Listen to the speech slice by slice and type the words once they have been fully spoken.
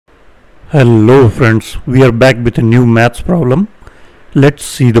Hello friends, we are back with a new maths problem. Let's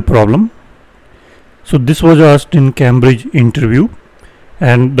see the problem. So this was asked in Cambridge interview,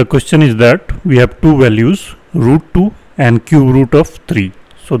 and the question is that we have two values, root 2 and cube root of 3.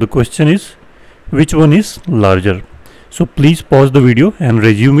 So the question is, which one is larger? So please pause the video and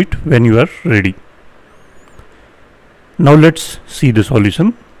resume it when you are ready. Now let's see the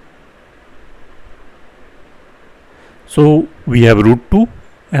solution. So we have root 2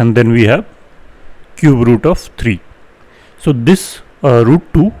 and then we have cube root of 3. So this root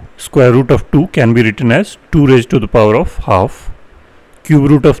 2, square root of 2 can be written as 2 raised to the power of half. Cube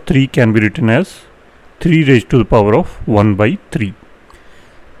root of 3 can be written as 3 raised to the power of 1 by 3.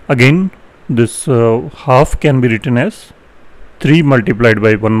 Again, this half can be written as 3 multiplied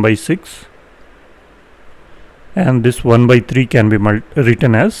by 1 by 6. And this 1 by 3 can be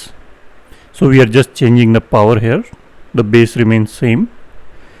written as, so we are just changing the power here. The base remains same,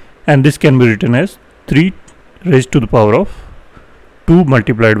 and this can be written as 3 raised to the power of 2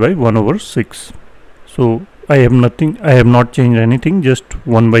 multiplied by 1 over 6. So I have not changed anything, just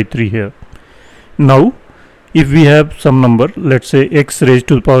 1 by 3 here. Now if we have some number, let's say x raised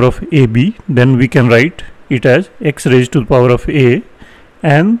to the power of ab, then we can write it as x raised to the power of a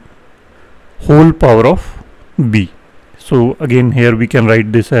and whole power of b. So again here we can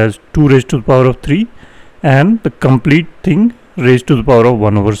write this as 2 raised to the power of 3 and the complete thing raised to the power of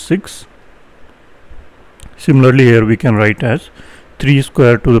 1 over 6. Similarly here we can write as 3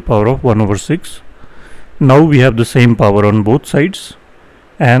 square to the power of 1 over 6. Now we have the same power on both sides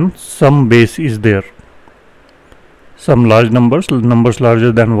and some base is there. Some large numbers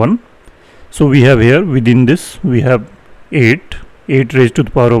larger than 1. So we have here within this we have 8 raised to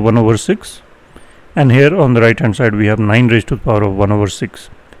the power of 1 over 6, and here on the right hand side we have 9 raised to the power of 1 over 6.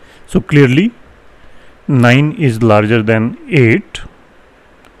 So clearly 9 is larger than 8,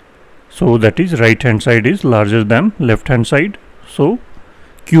 so that is right hand side is larger than left hand side. So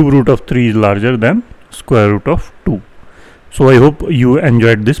cube root of 3 is larger than square root of 2. So I hope you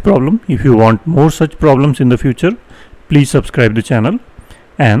enjoyed this problem. If you want more such problems in the future, please subscribe the channel,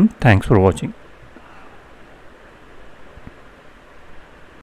 and thanks for watching.